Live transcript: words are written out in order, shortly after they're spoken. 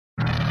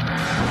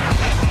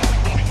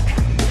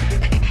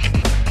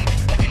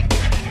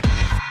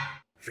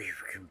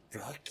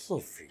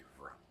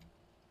everyone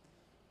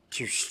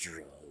to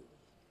stray.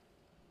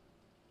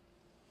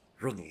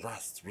 When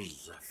last we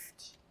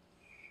left,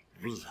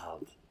 we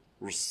had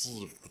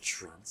received the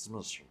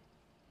transmission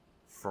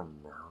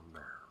from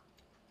Murmur,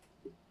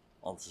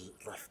 and he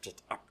left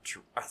it up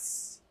to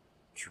us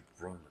to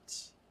bring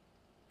it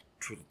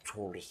to the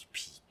tallest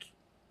peak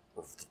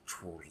of the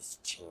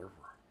tallest terror.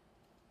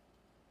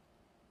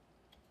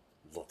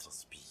 Let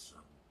us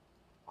begin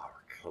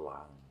our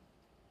climb.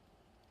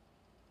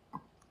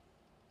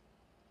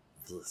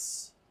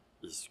 This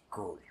is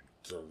Gollum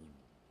Game.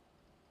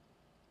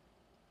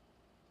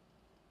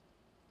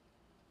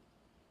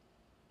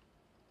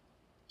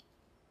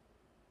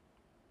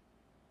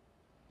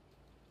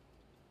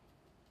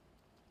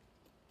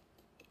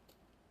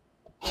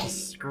 This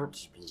is going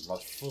to be my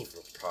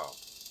favorite part.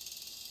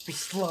 We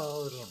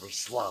slide and we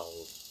slide.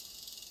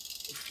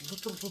 It's a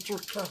little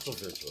bit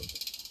captivating.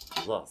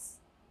 Yes,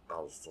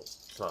 I said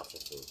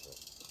captivating.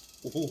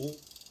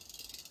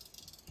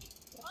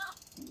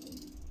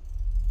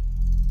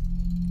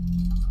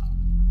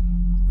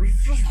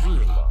 We've just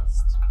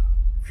realized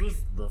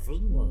we've never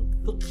named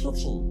the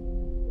kitty.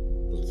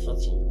 The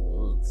kitty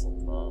needs a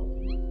name.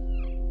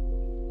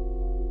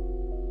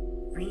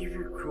 We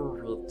will call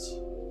it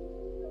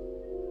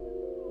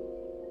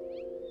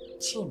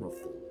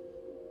Timothy.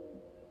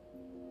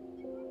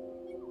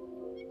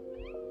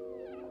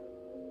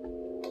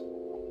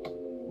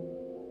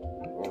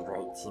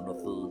 Alright,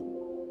 Timothy.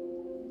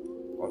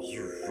 Are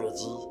you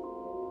ready?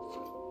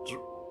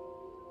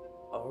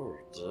 Oh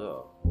dear.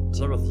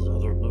 Timothy, I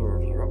don't know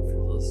if you're up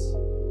for this.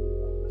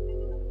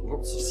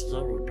 Lots of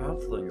scary bad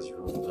things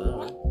over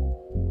there.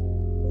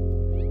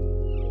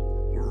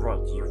 You're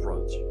right.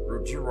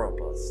 We'll do our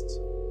best.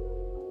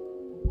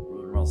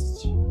 We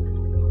must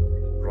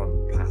run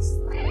past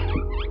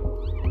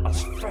them as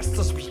fast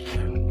as we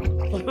can.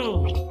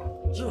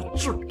 You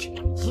jerk!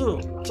 Here,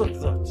 take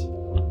that.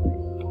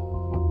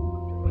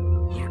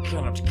 You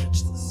cannot catch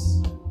this.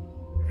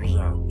 We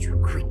are too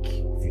quick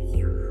for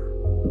you.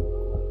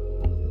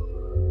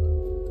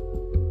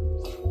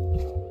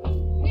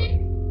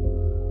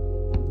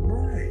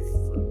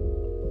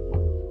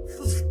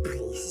 This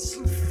place is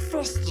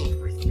infested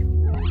with you.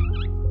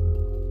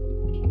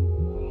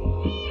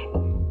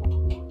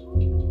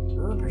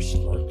 Almost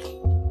like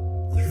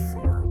the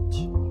flood.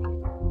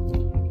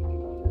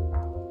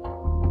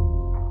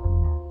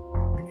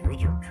 But we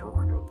don't talk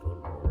about that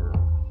more.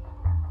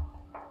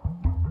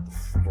 The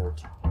flood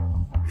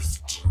was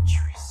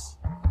dangerous.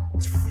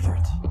 The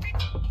flood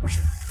was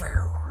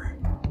foul.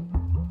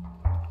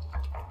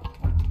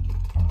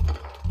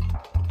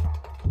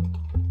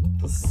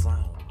 The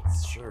science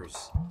shows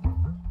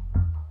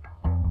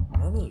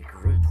many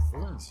great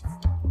things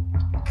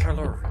of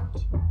color and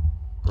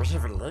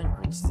whatever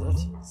language that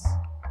is.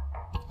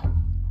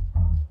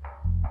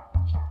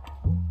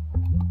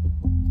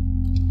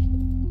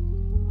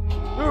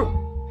 Oh,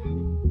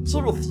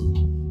 Timothy,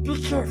 be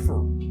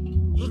careful.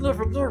 You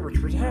never know what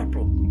would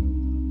happen.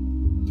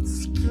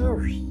 It's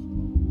scary.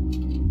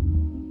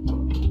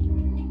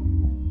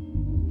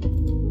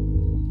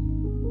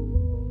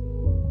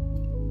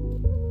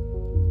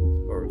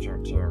 Oh,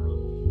 don't tell me.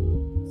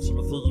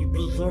 Timothy, you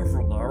be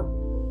careful now.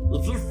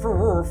 If you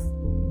fall off,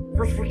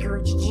 what are we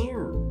going to do?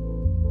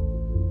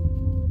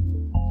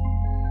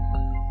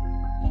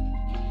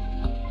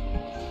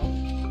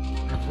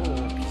 It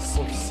will be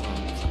so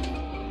sad.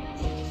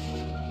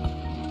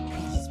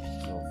 Please be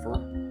careful.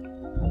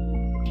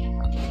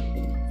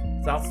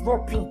 That's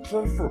not being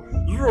careful.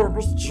 You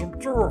almost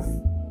jumped off.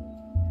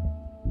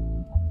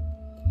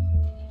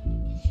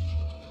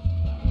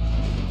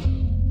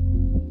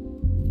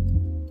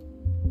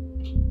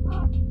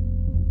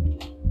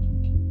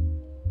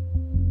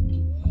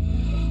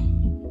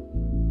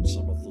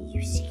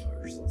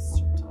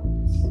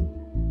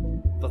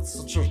 That's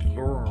such a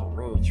long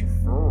way to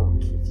fall,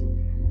 Kitty.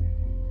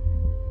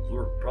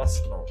 You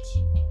must not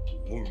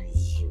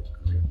lose your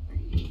grip.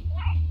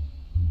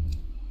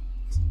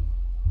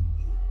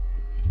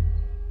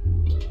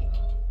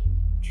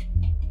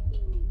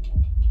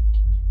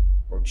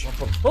 Or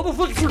jump on other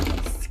things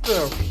are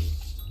scary.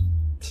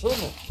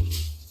 Timothy,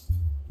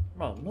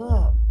 my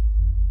man.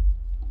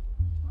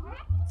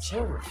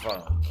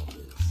 Terrifying it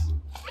is.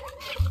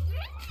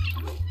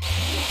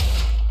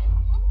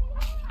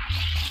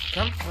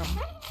 Come.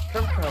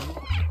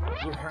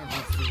 You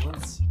hungry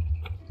fiends.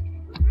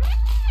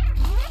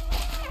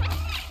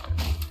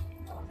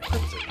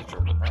 Those are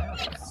little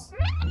bananas.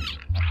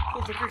 They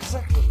look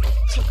exactly like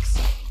chicks.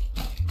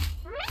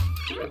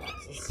 I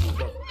see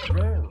that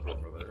bear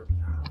over there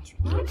behind you.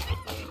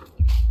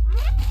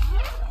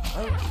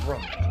 I'll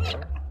run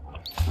there.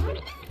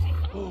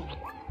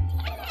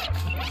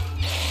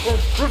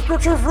 We've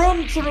got to run,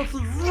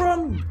 Timothy,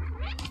 run!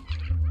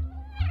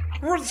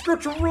 What's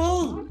got away?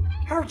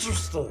 How'd you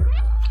stay?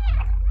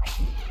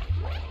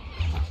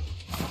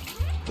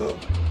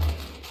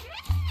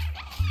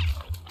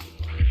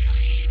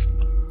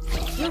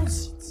 Kills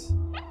it.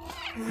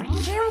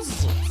 Kills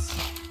it.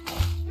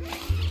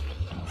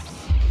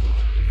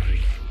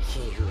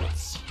 Kills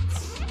it.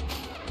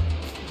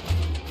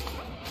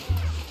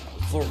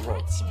 So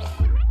right,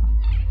 Timothy.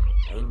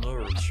 I know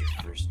it's your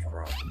first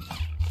run.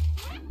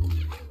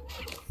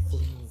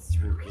 Things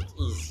will get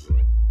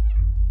easier.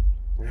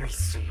 We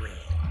swear.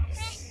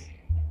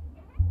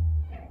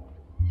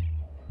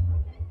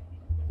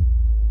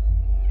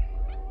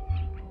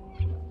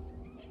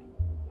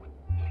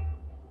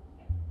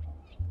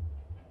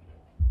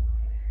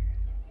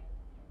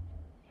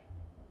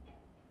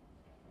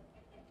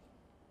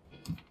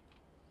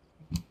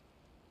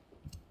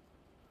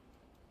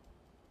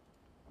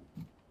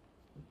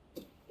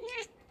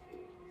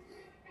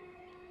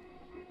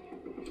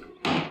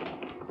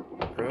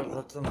 Well,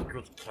 that's a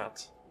good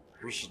cat.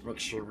 We should make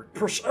sure we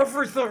push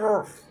everything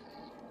off.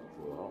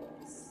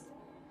 Yes.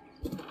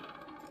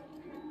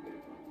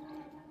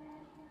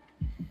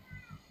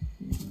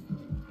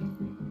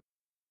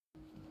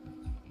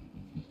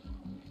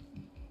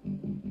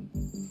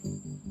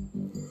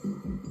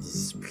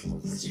 This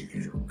place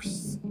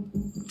looks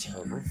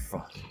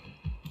terrifying.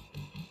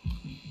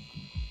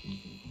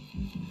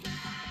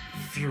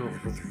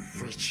 Filled with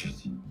wretched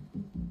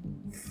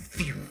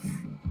filth.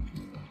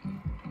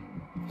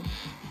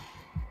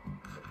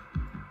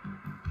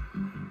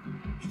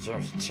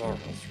 Just tell us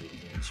we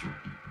need to.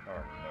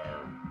 Oh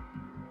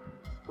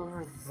no.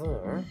 Over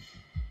there?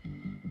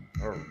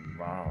 Oh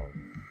wow.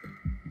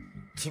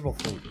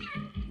 Timothy,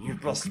 you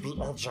must be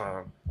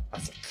agile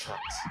as a cat.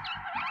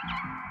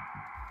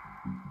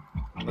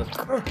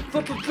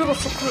 They can get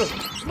us up here!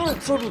 No,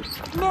 Timmy!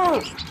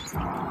 No!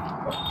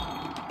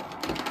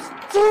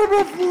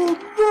 Timothy,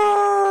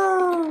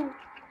 no!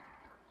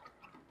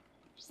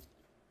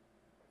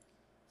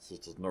 He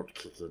did not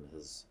kick in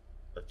his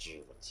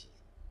agility.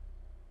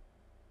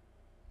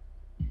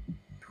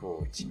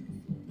 Poor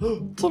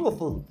Timothy.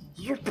 Timothy,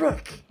 you're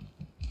back!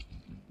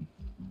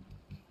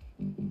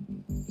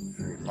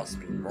 You must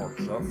be more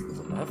careful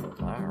than ever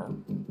now.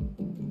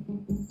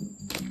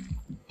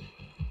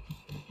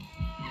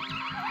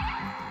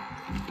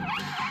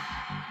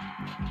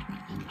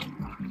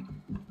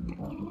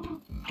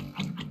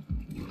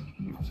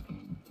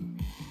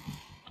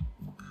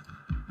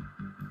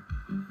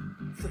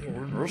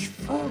 There is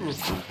fun.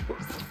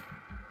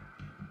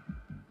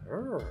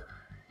 Oh.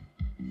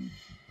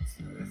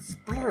 It's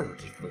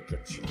blurred if we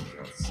get you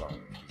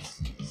outside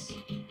pieces.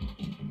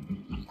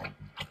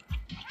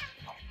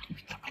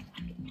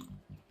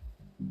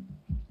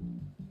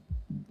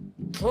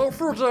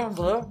 Careful down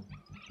there!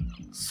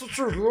 Such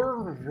a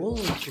long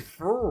way to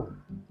fall.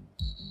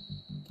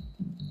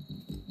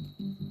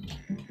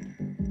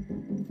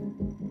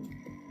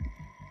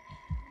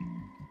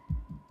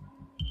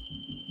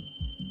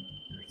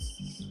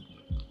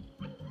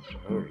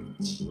 Oh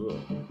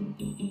dear.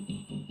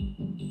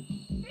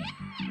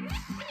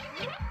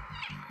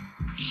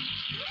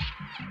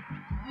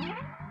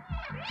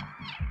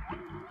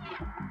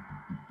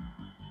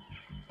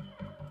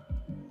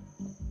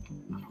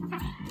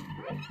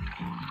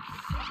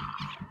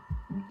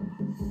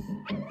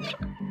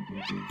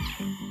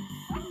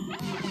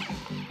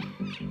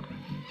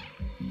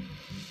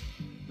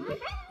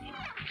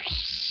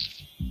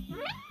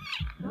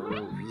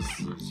 Oh, this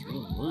is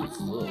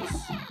ridiculous.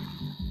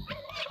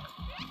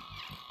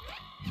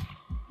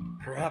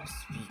 Perhaps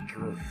we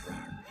go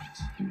round.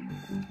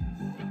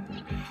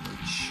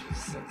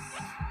 Jesus.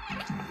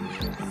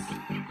 Yes.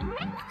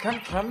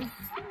 Come.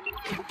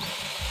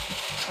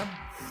 Come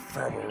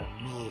follow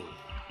me.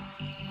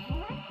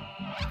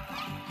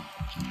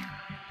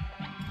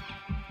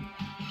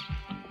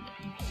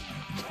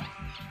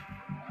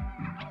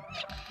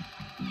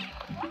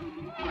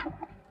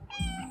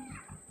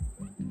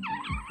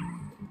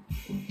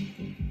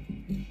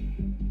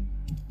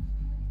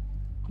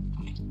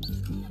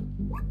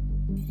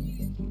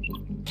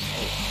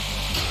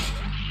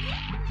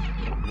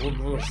 One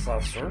more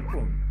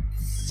circle,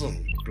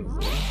 silly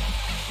Billy.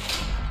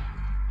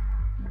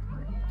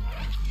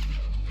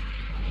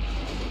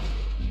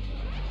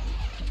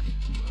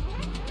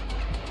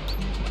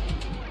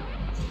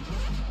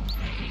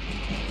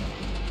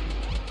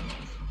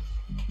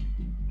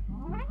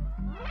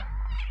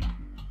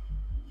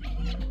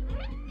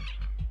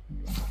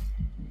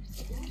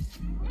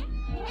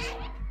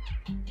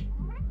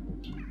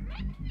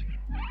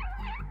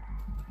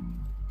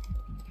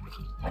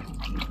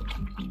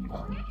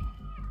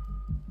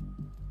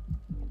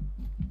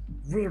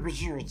 Where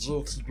was your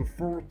agility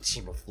before,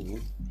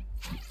 Timothy?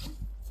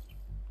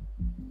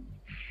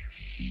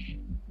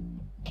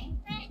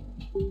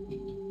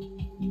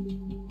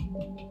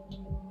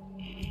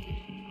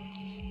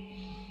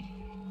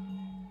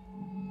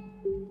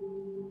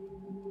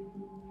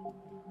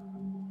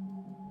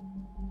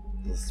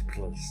 This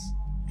place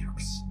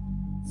looks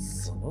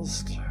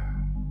sinister.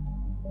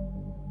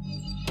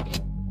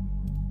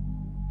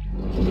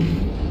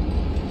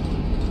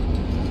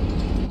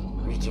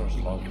 We don't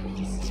like where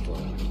this is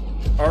going.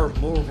 Our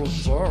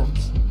morals don't.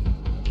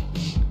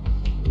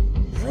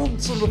 Run,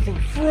 Timothy,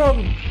 run!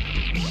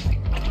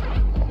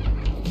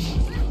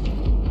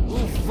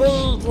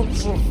 Evade and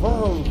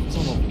survive,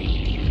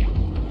 Timothy.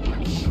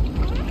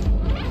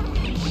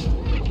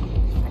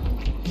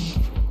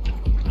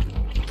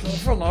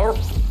 Careful now.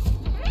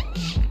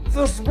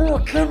 More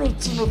coming,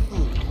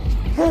 Timothy!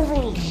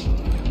 Hurry!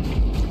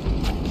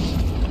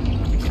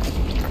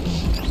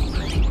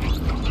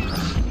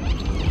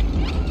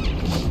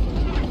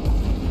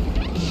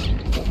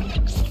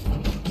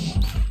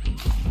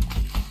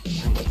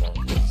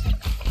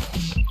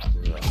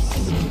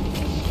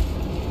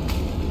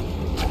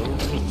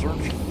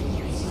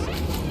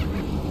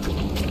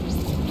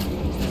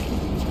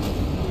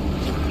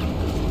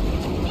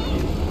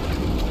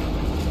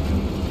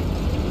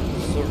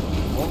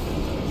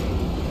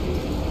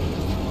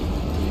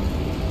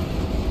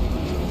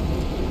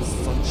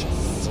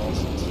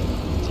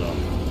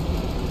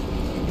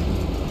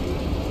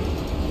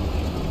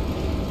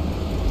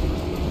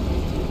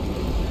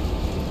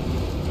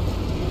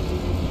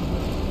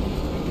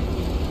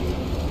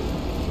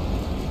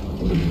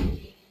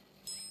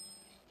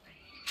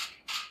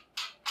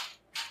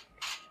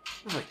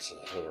 What the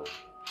hell?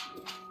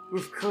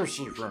 Of course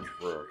it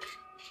won't work.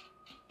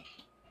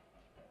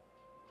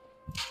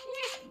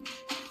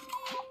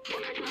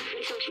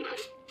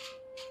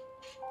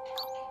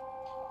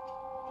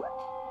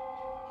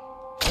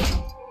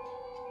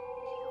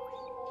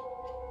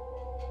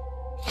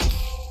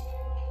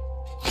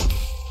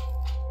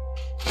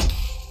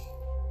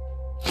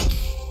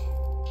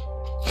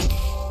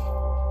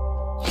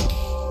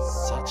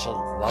 Such a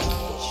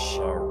lovely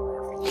show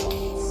of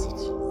young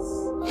cities.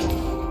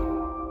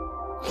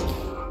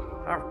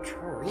 How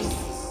true is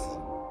this?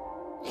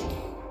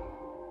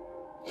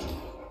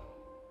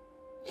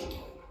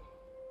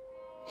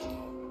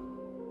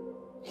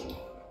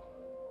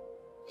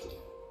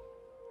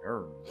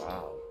 Oh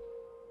wow.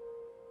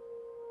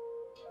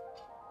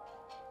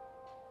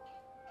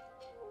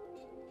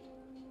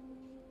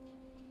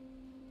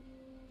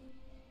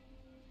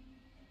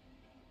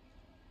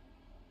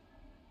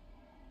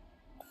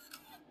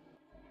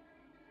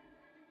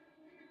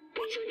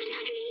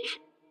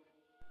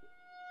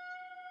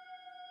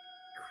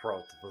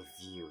 Quite the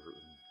view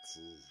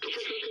indeed.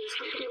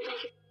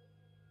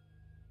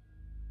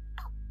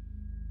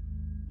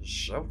 A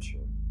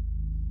shelter?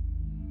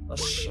 A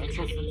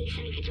shelter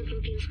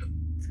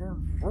from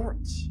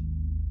what?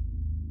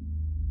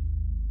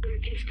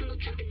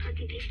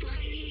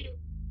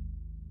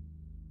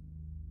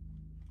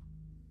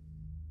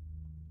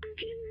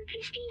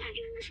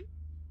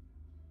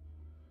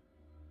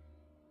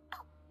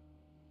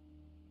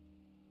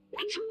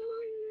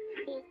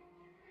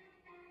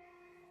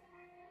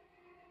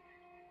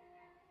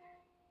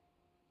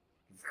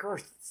 Of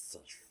course it's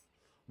safe.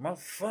 My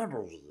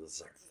family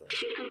is out there.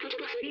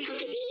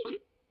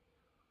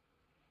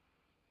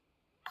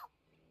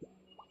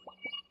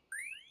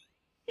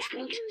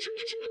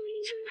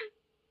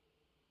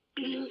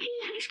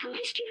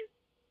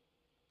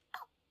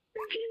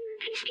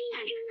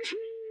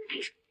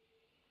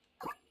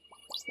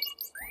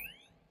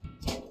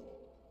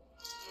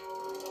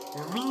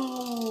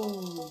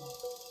 Whee!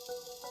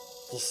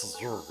 This is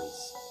always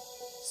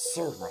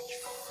so much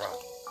fun.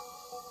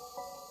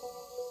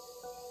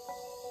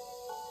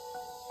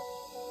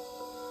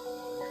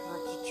 How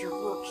did you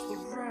watch the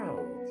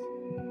ride?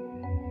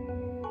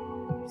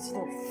 It's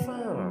not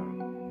fair.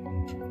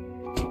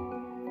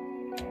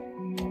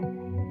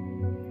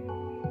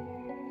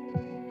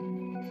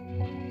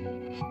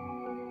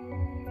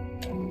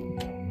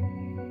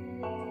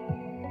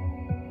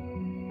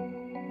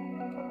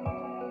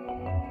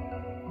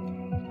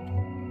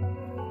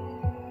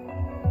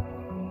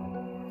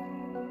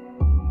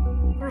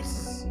 What's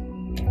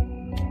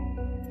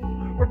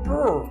a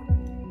bird?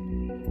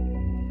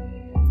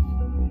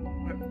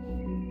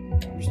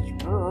 Mr.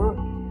 Bird?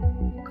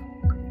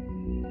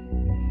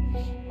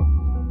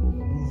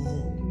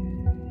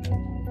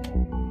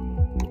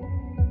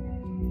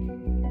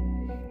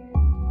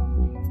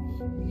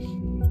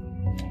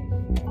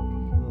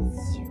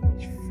 That's so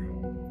much fun.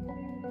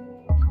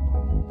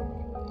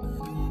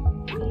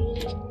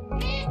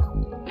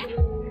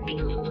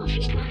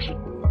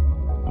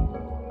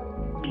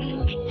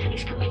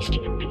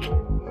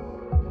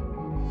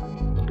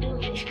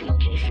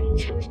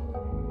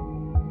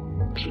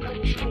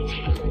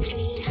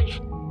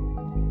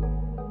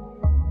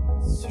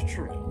 Such a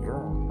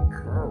long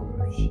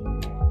coach.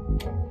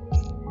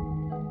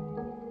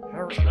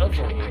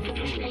 However, input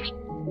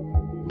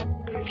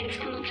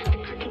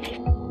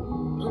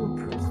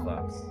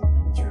that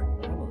to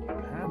any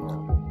panel.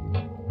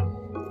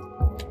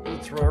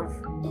 B12,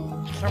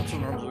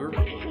 counting on you.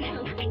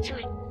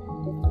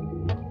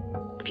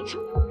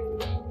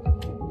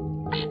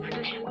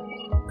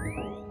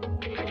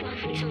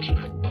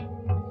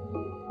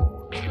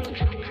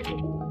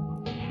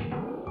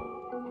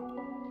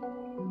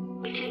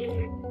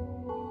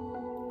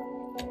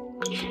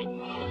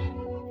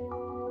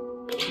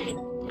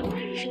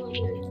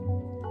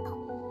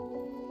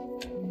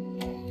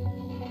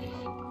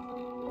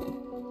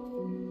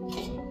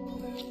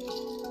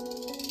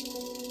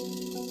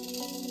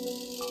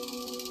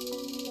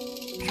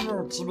 Come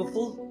on,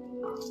 Timothy.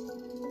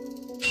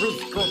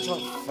 We've got a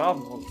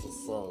family to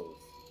save.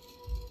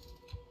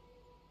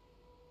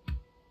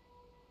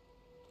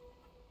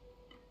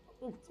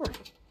 Oh, look.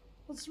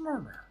 What's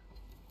Mama?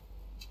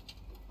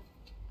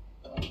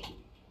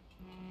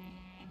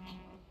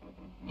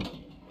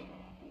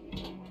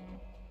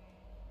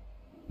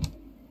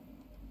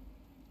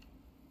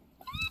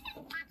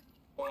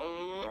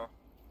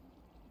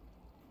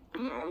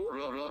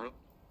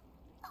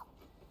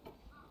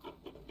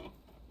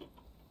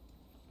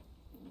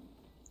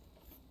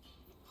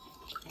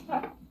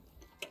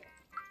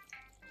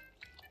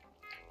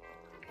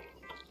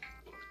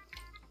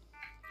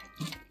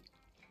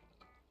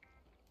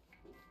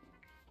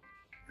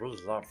 We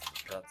love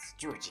you, pets.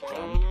 Do it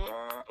again.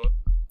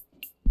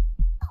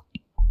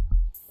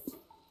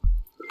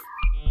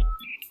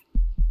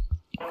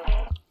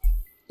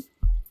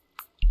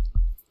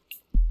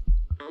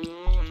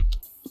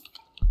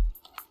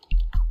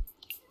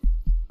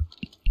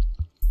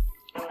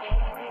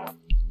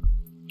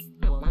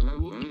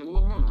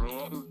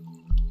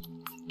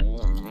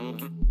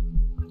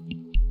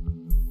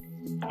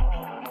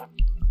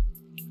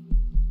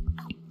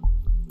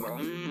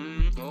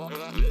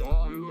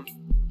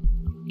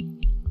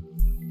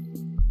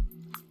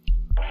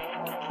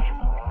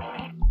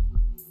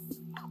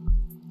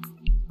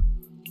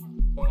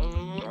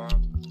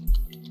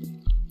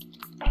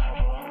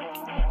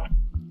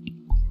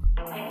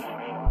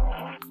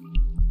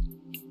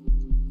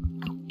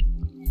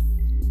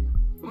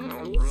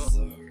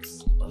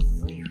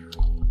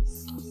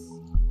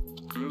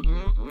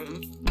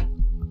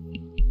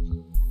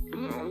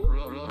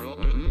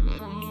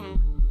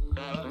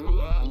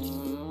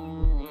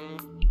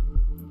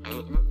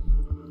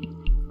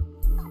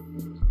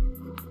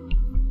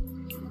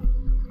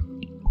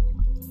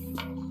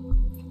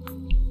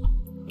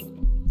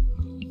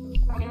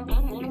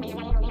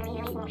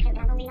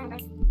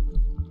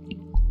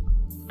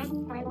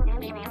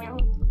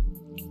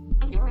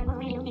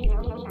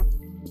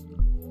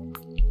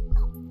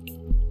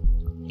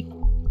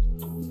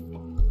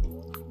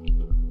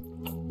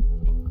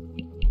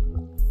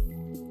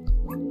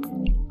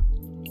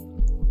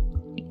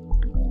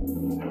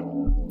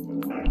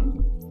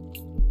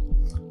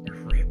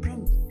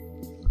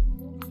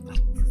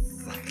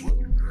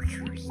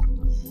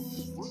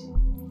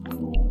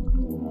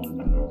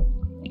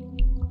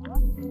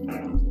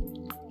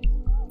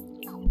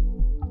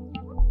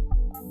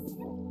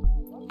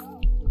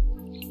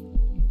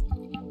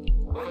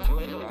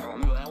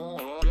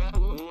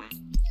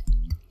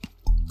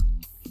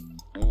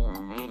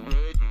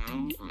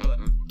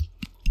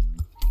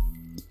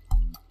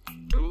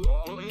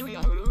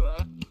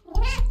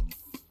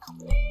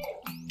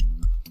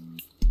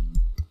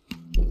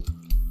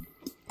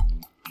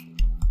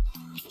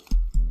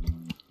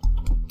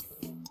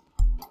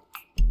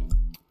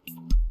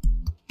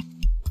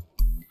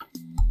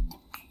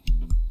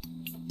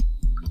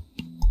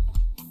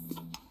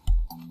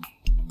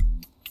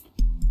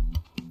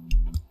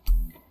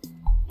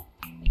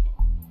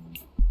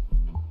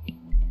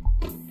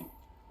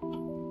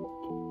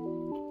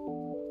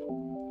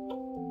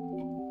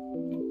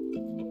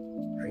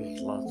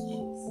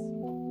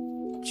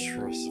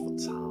 Choice of a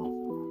town.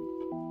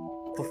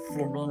 The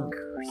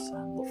flamingos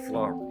and the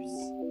flowers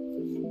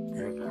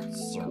bring out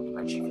so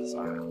much of his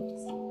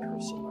island's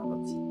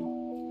personality.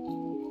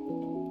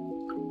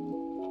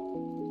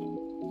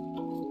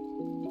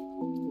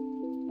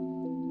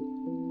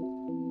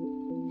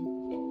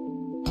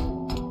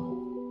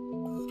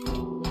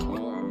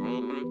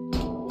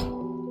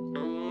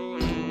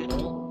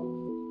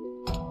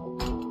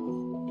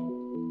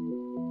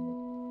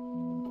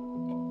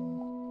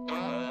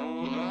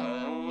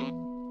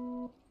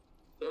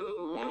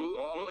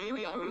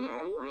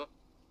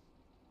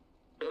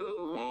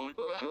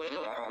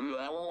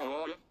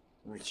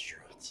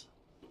 Richard,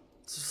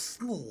 to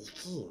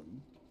sneak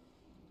in.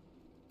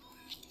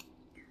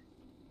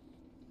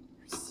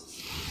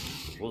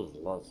 We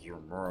like you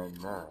more and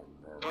more and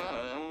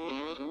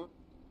more.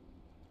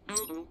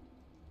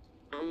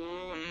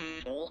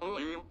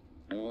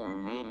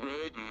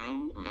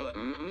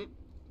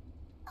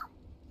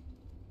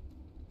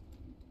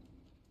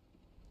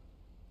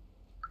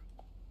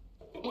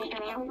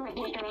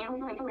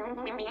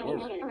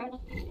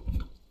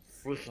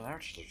 Freaking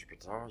out to the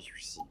guitars, you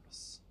see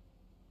us.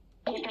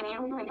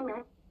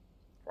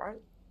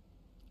 Right?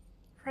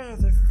 Why are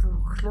there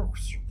 4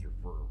 clocks in your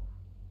room?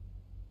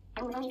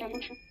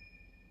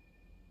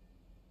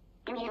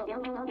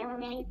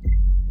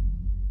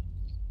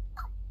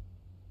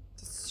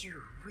 That's so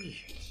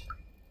weird.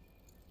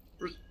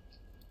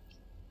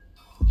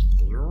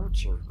 The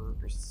altar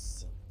is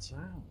set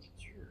down,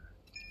 too.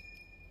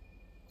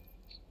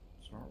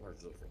 It's not like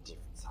they're for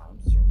different time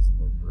zones in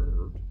the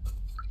world.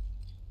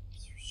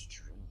 So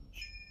strange.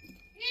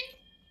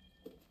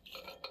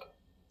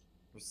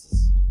 What's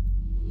this?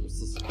 What's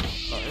this?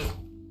 Oh.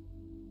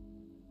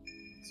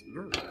 It's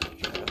your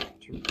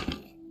too.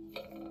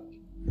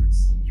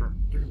 It's your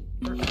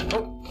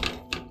oh!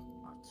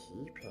 A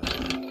keypad.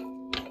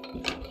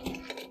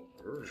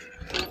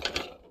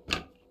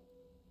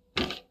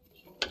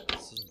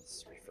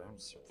 Since we found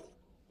something.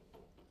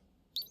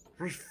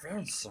 We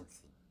found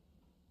something.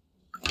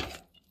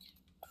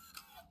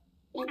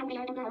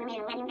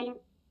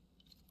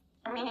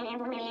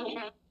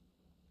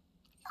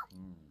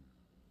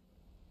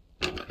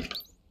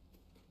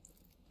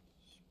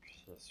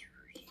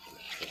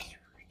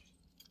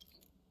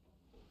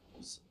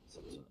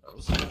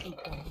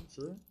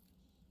 here.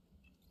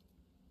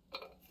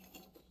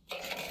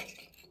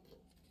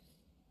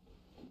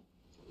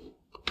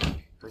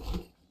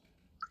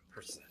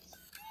 Percent.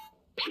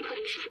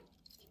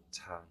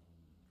 Time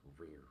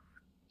wear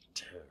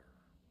tear.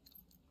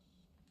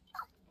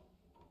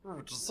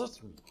 What does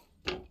that mean?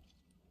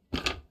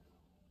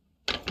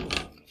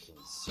 Doesn't make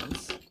any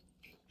sense.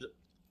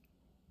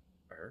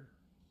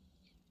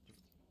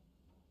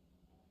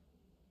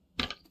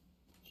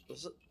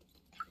 Is it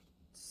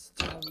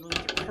still in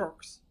the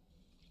crooks?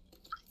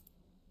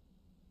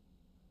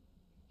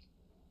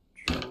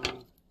 2,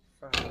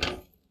 5,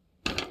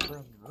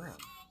 run.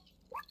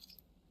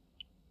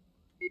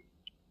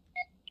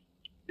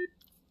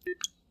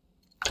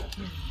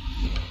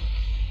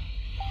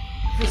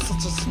 You're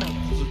such a smart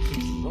little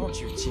kitty, aren't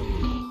you,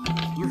 Timmy?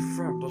 You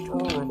found it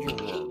all on your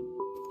own.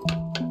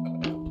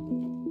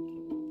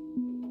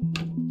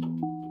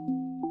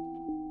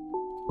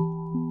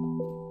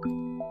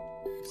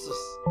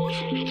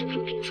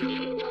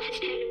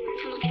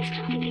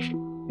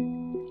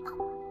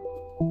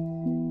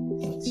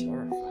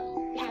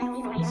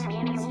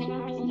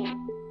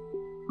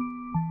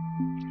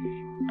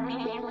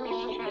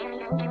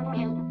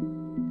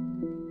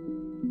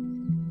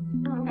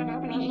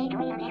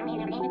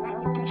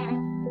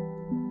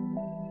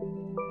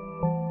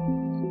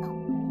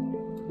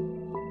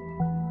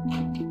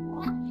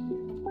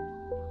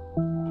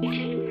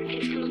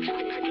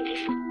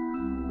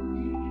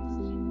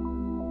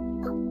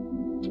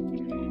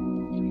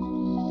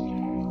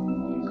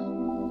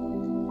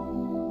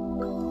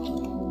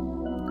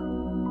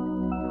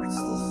 What's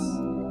this?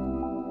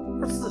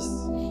 That's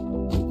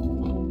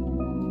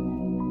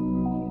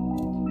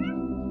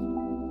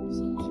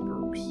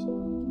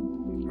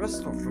That's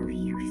not very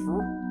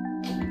useful.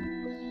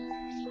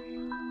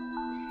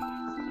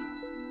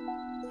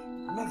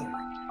 Another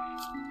one.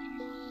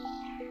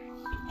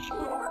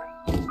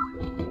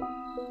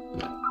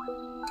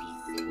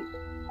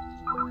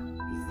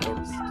 Before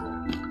it's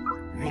done,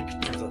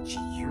 Victor that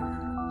you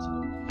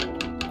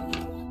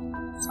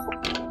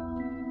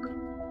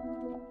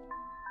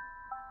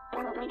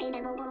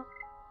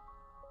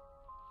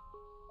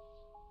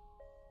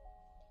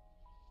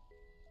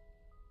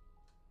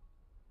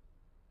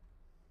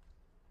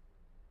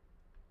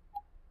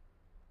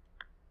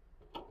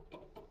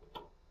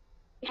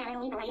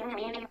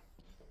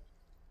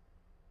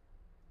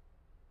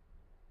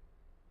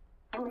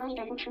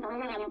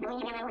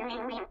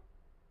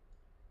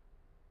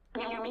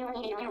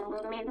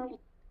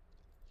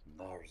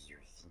Now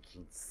you're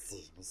thinking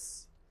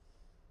things.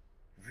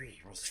 We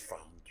must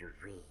find your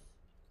way.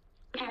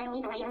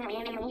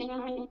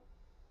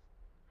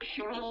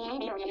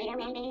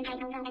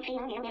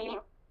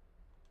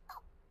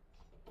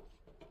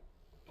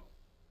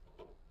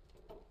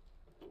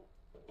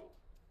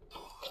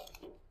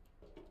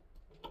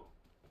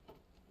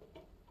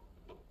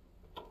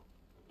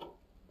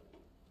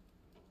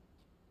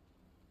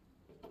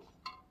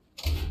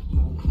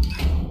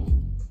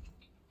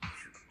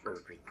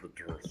 Open the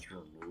door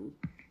through me.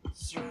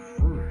 So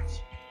rude.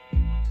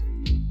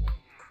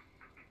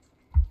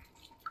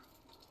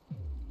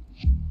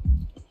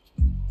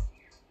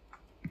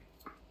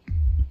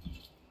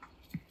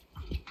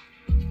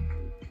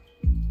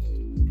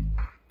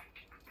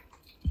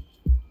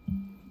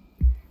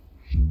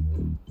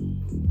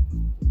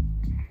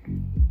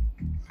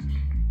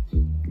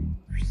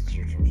 We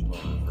still don't know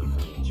if we're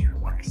going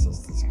to access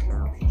this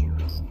cloud.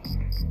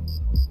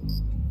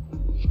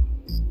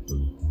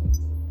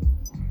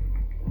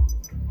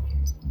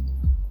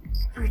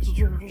 Where did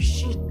your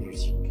sheet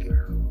music go?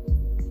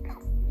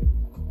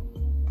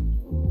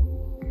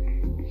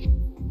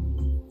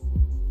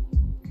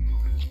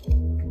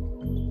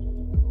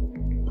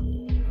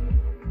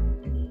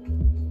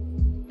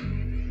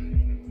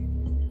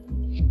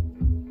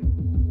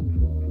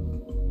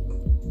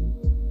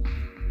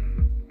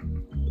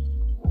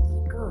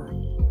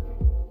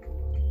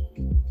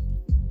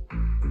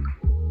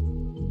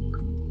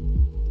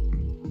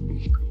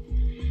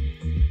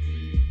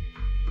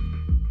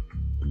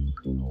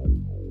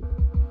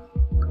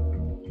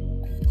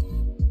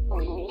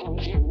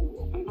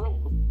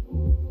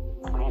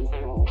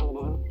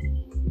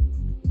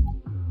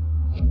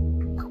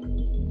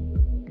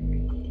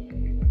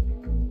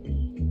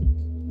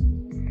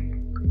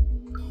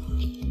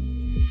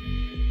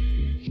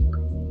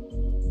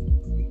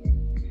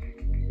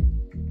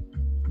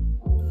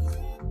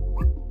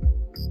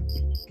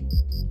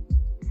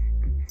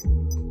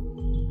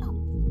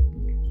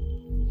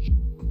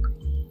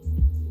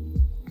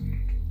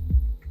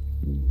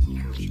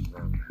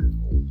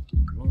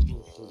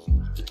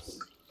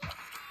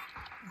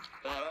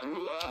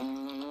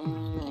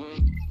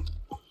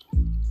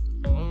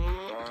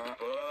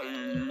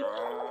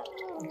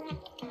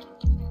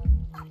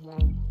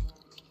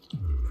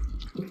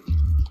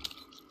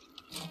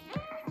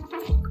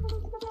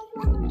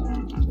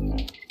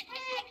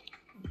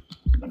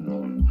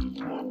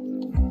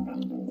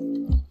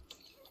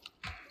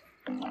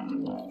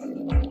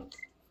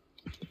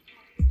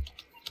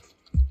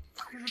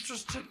 You're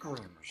just a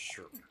grammar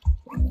shirt.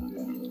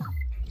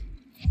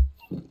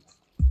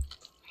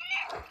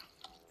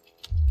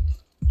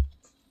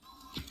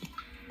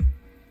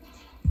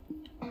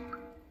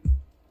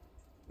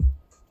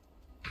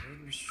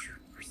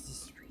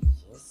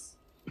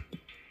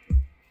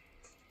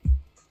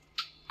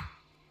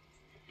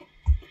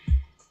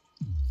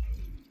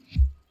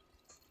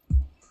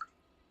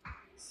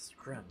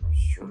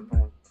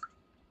 Grandmaster.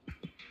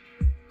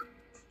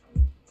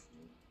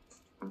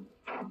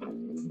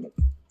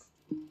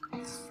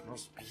 This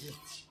must be it.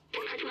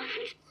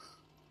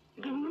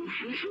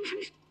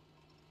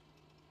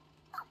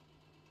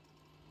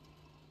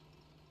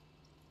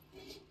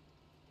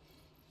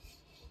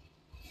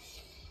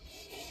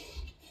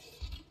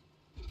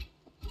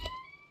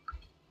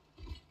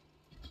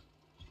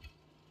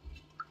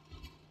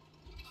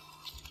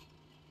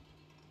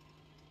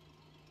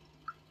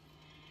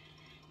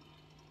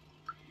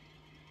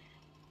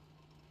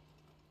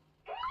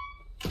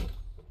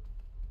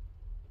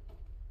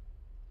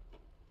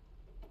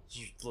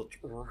 You let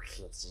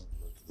orchids in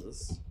like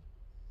this?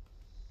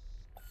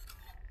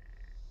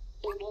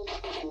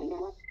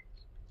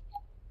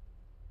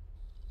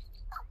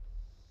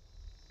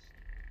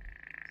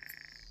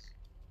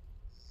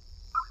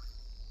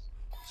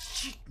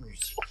 Sheet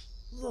music!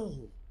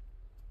 Yay!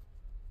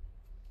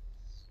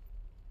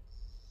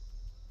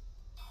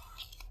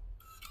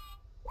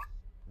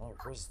 Now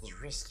where's the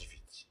rest of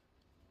it?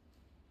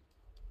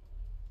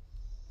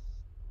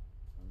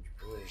 And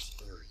where's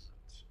Harriet?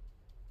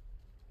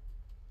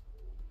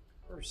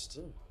 Or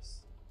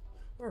stairs?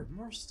 Or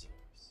more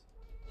stairs?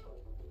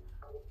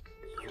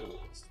 You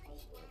must be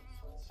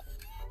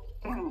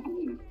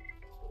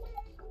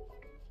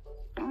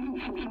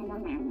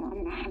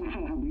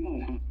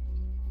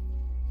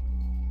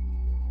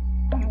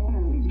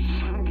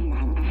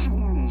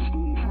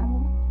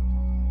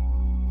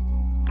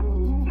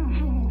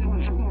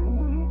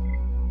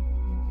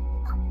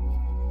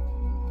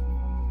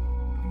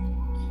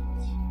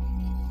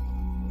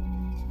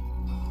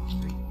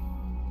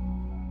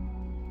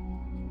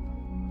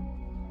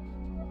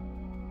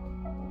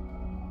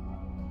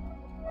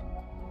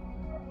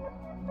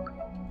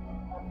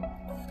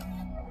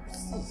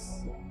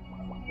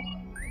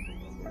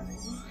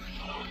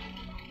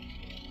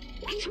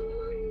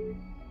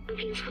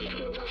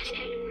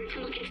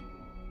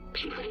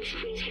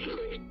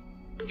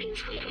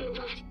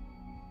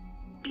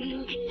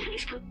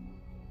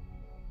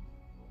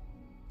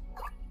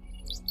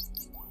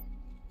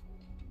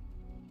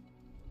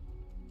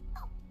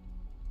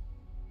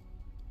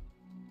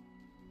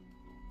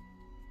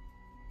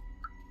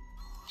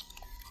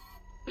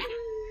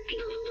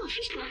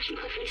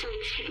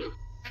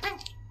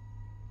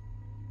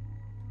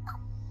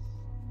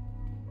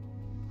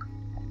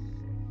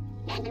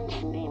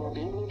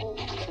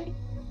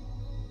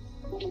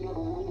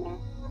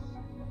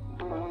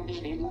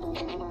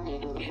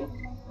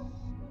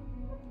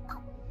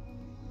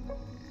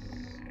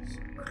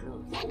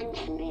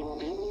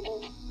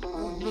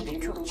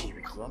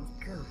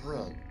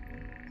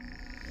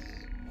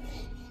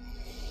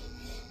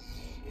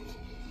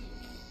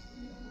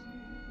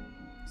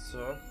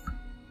Sir?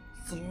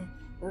 Sir?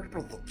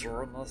 Open the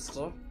door,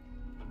 master.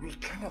 We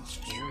cannot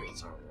do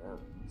it our own.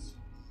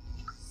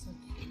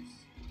 Thank you.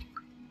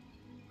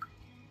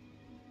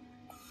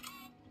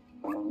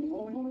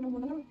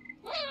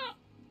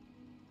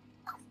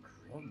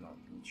 Grandma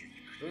needs you to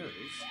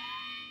close.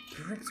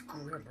 Perhaps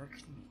Grandma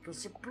can make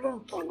us a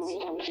blanket.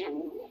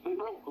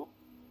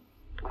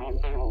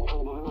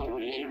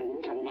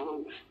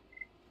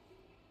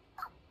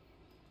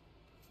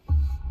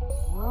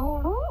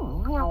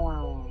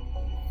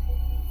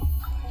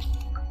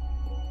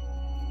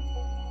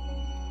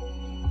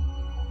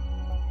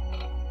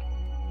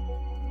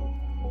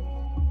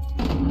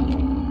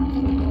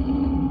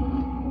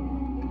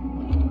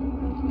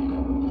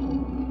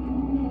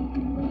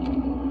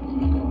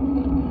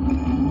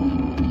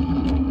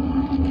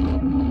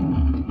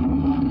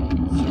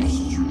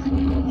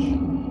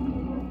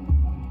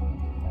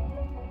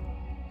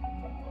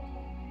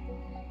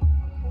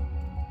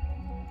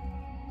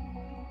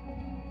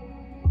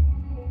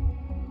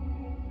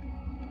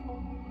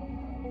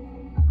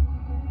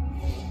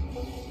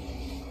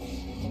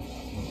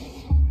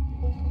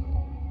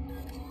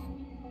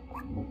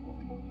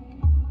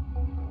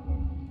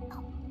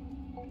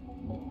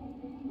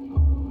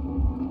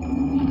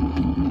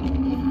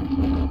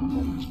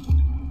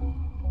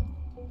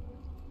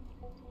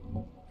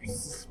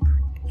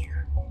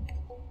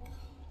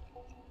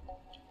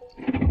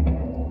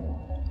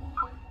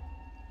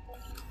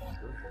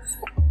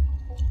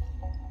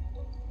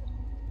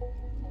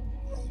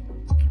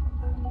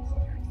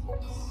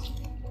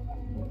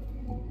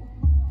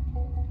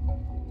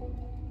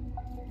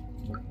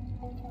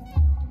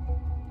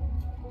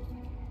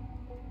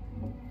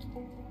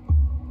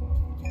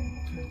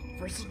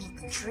 Wasn't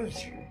the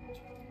traitor?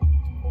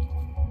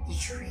 The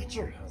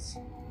traitor has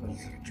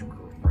nothing to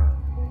go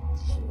around,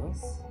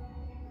 yes?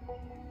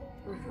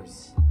 Where was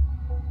he?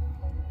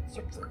 It's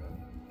up there.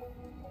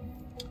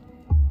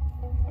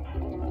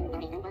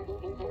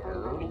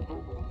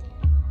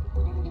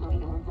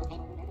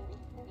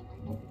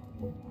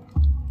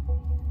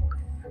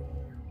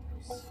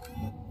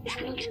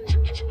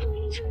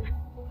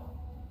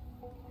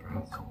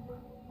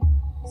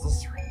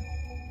 This way.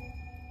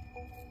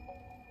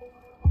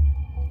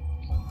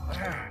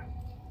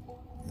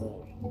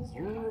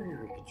 You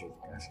really could do the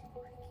basket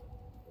break.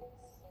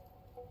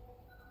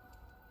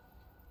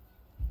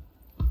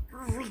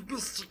 We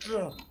missed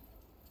again.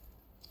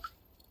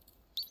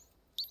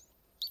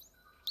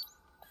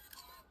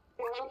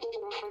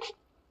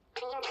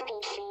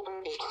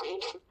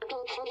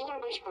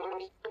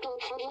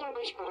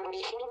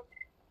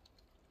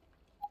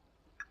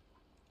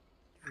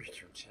 We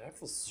don't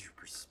have a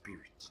super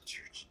spirit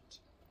detergent.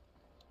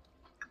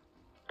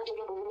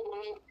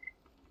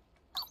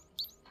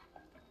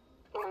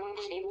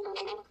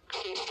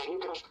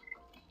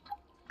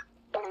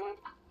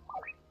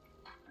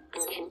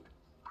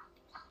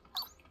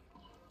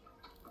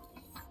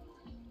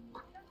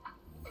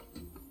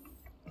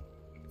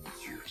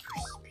 Super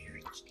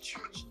spirit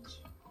detergent.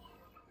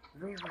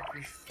 Where would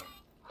we find?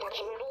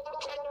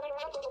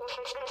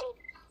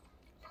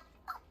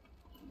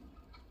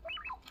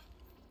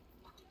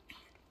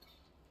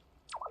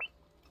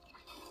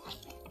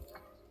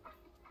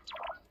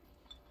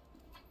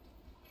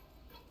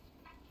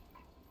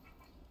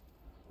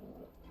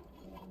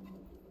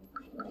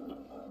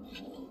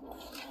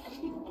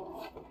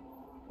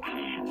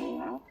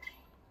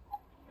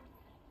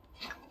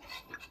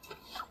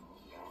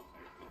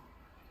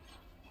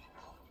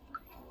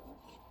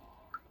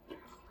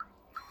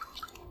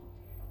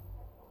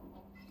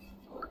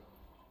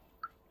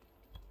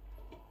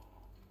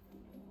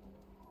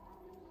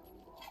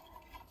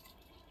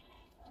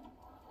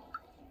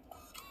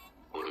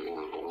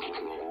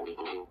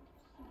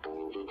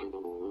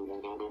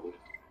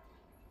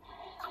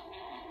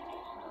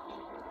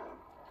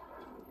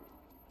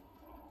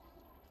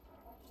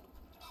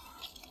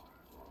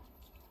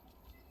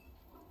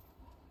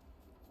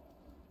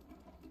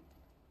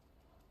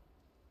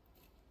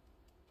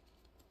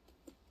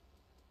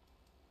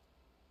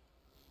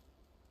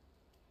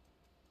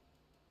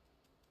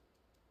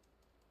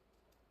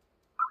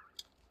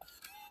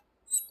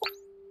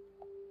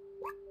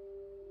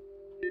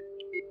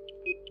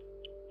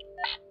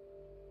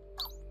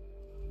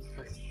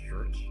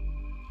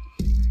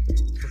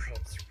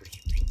 Perhaps it would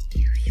be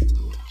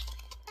useful.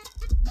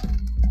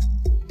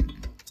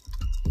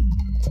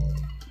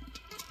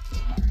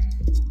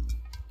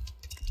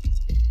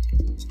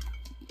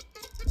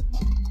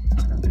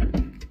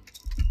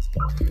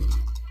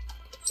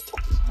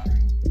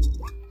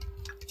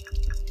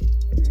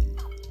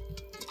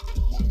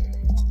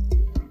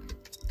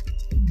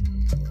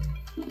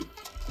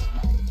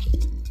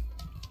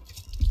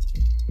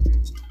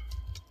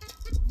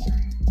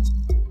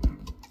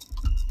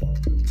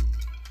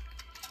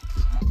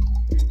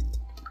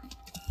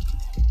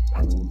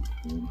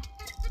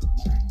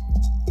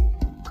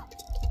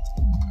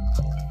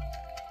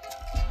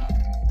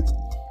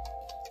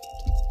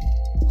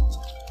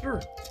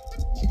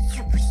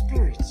 Super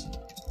spirits.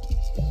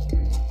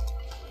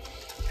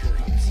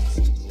 Perhaps it's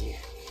in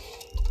here.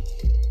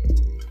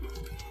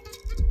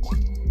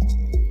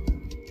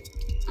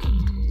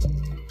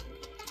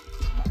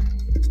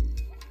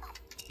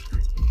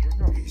 You're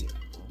not feeling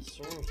nice,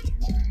 are you?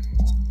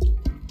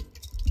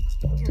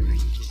 You're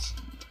easy.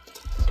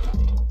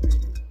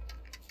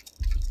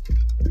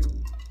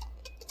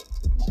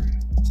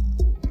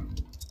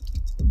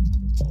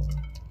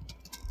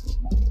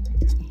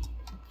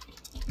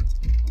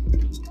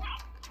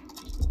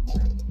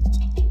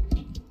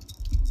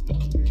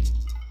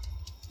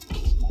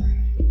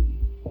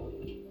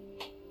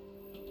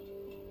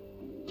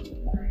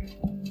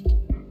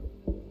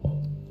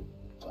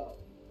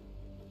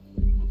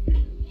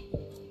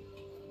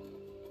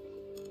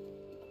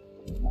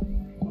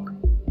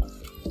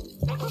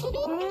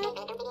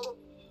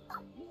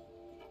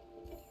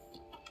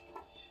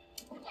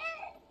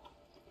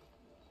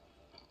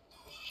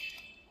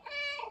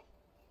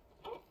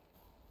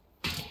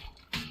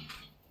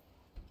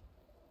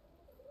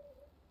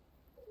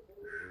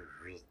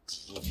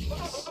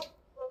 Ridiculous.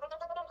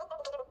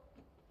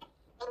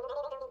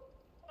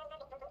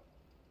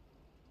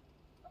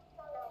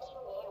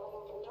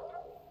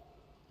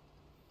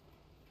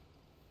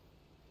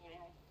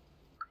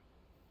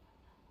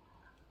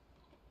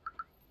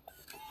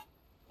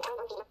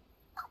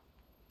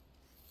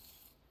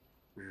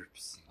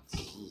 Oops,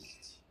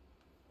 indeed.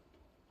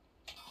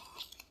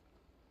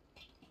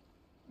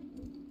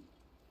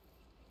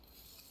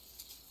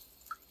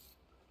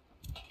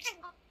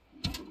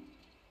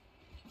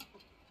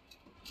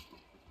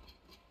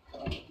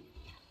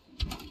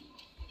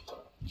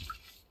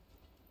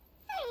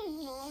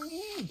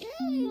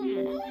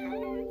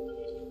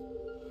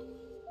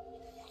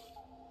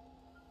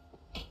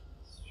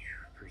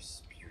 Super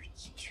spirit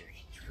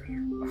detergent, where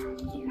are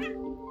you?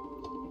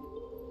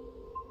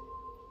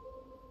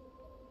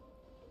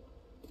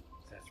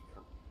 That's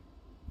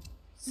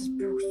supposed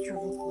to be there.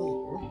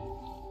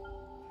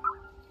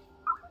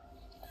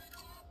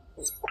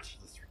 Oh,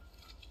 jeez.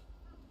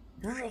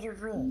 Right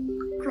away,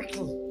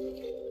 quickly.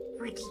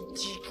 We didn't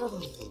take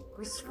anything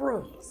with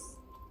words.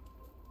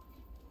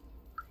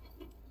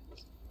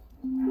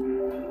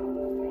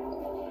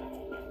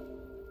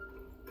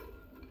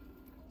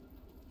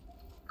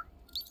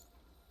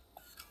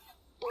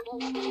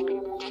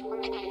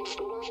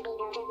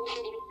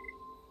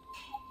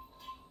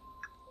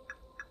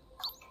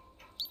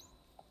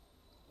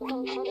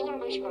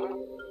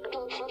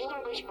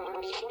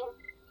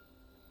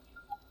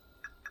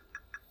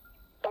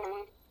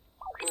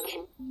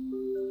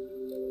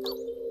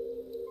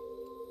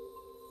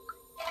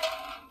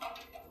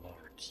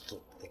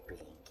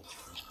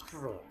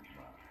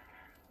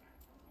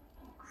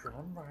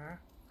 Grandma,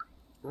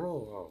 where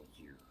are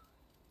you?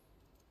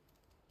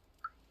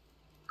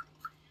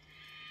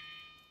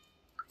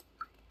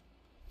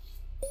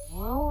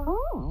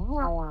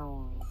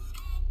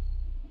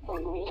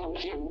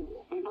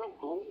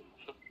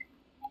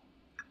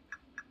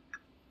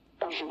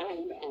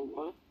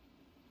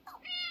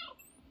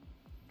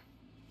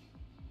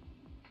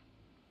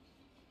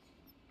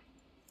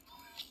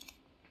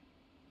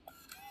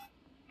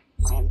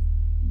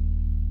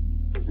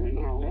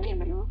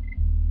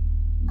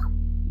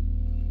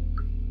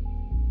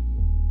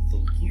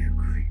 Thank you,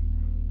 Grandma.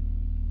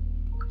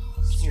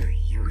 So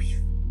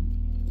useful.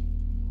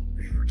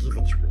 We were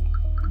given to it.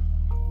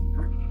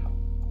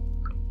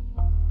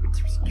 It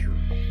was cool.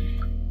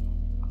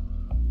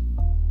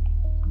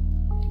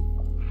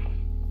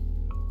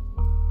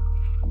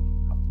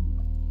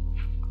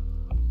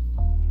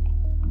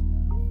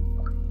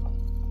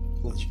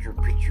 Did you go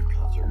put your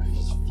paws over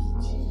his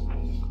feet?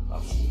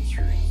 As he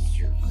turned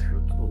so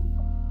quickly.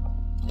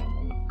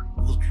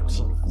 Little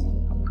Timothy,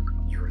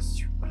 you are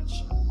so much.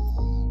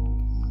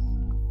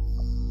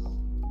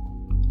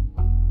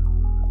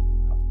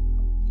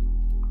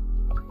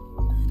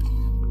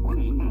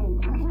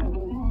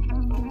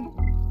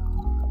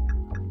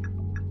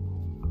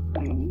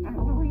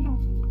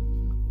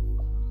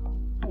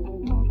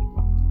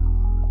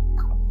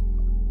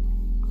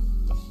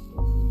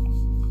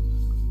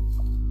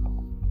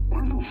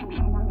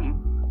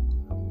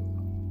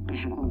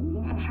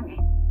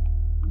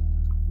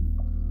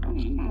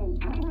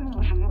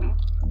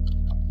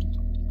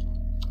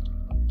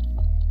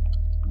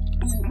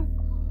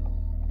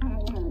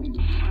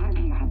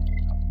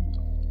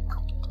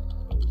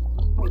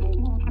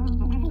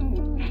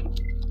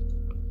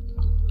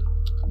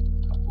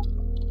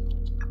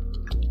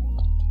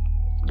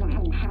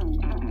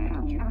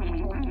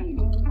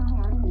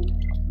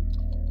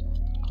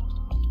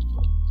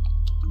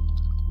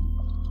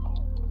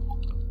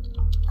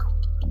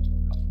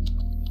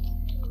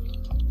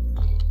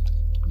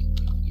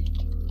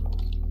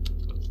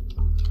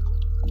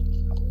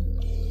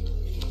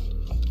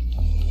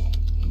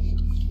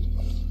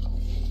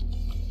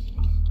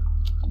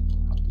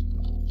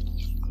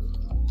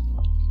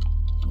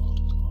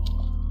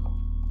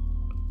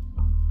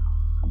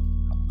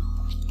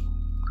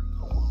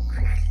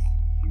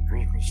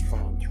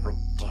 Find what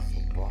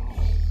devil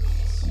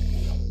balls.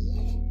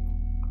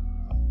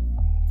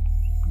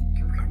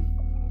 Come,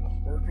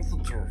 open the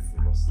door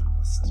for us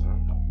this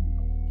time.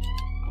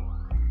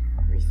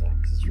 We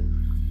thank you.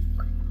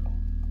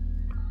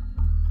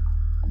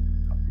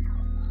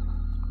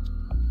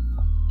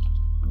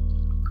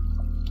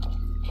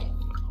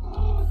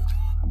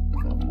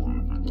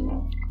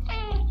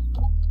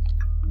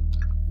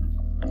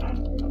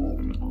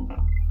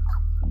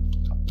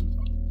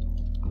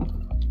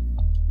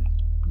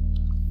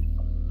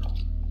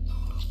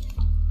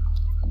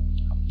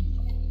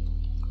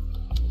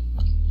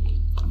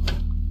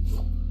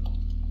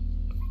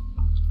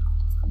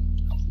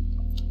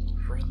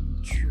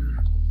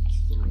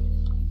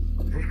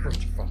 We're going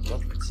to find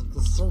out what's in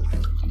the safe.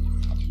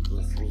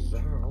 Yes, we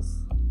are.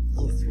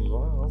 Yes, we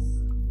are.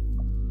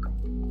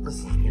 This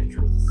is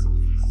neutral the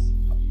safest.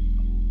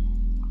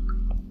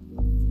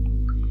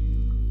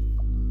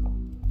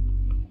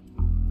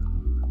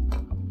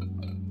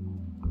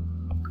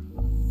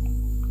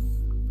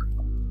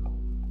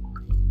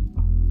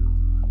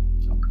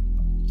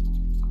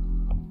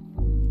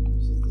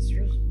 So this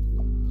way?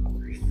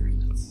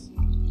 Refrains.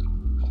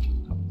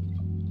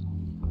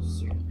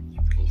 So many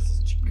places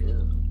to go.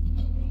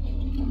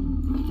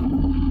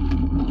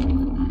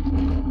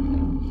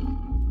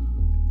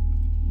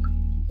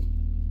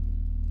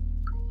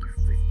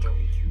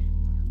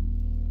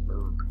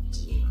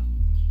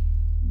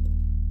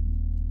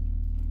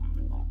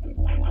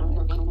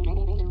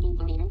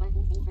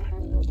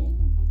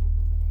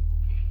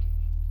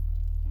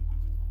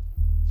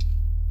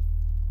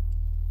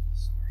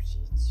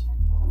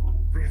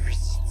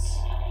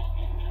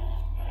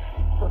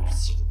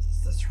 Opposite of this,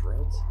 that's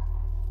right.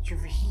 It's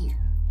over here.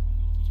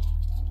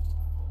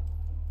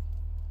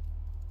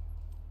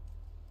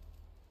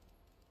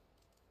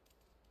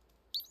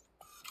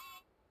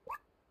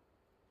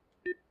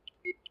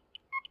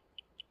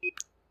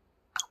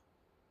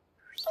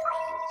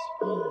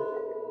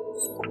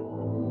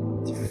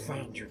 To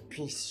find your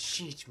piece of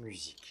sheet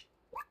music.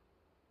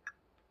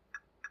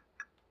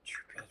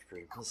 Too bad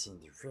we're missing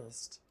the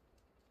rest.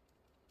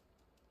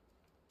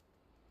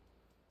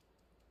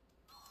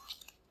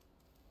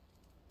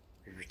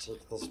 We will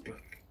take this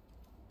back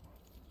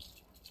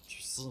to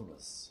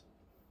Seamus.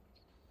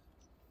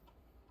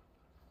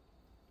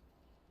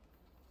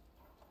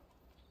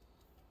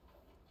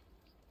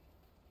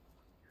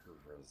 Who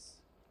was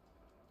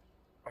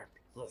up?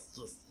 Yes,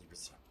 he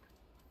was up.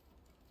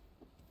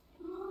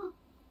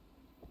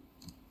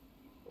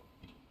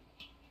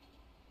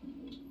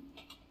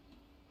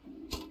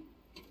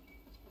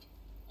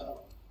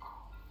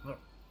 No,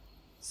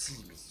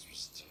 Seamus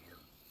was there.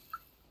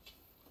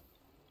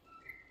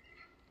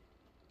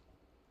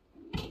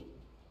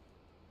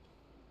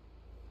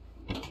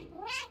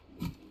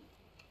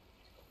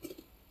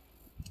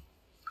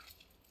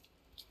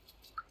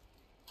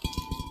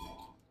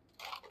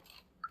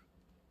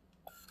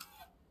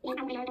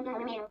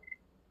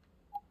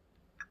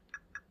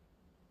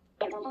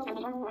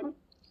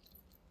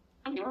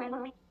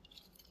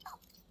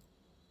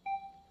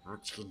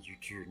 What can you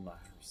do now,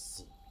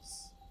 see?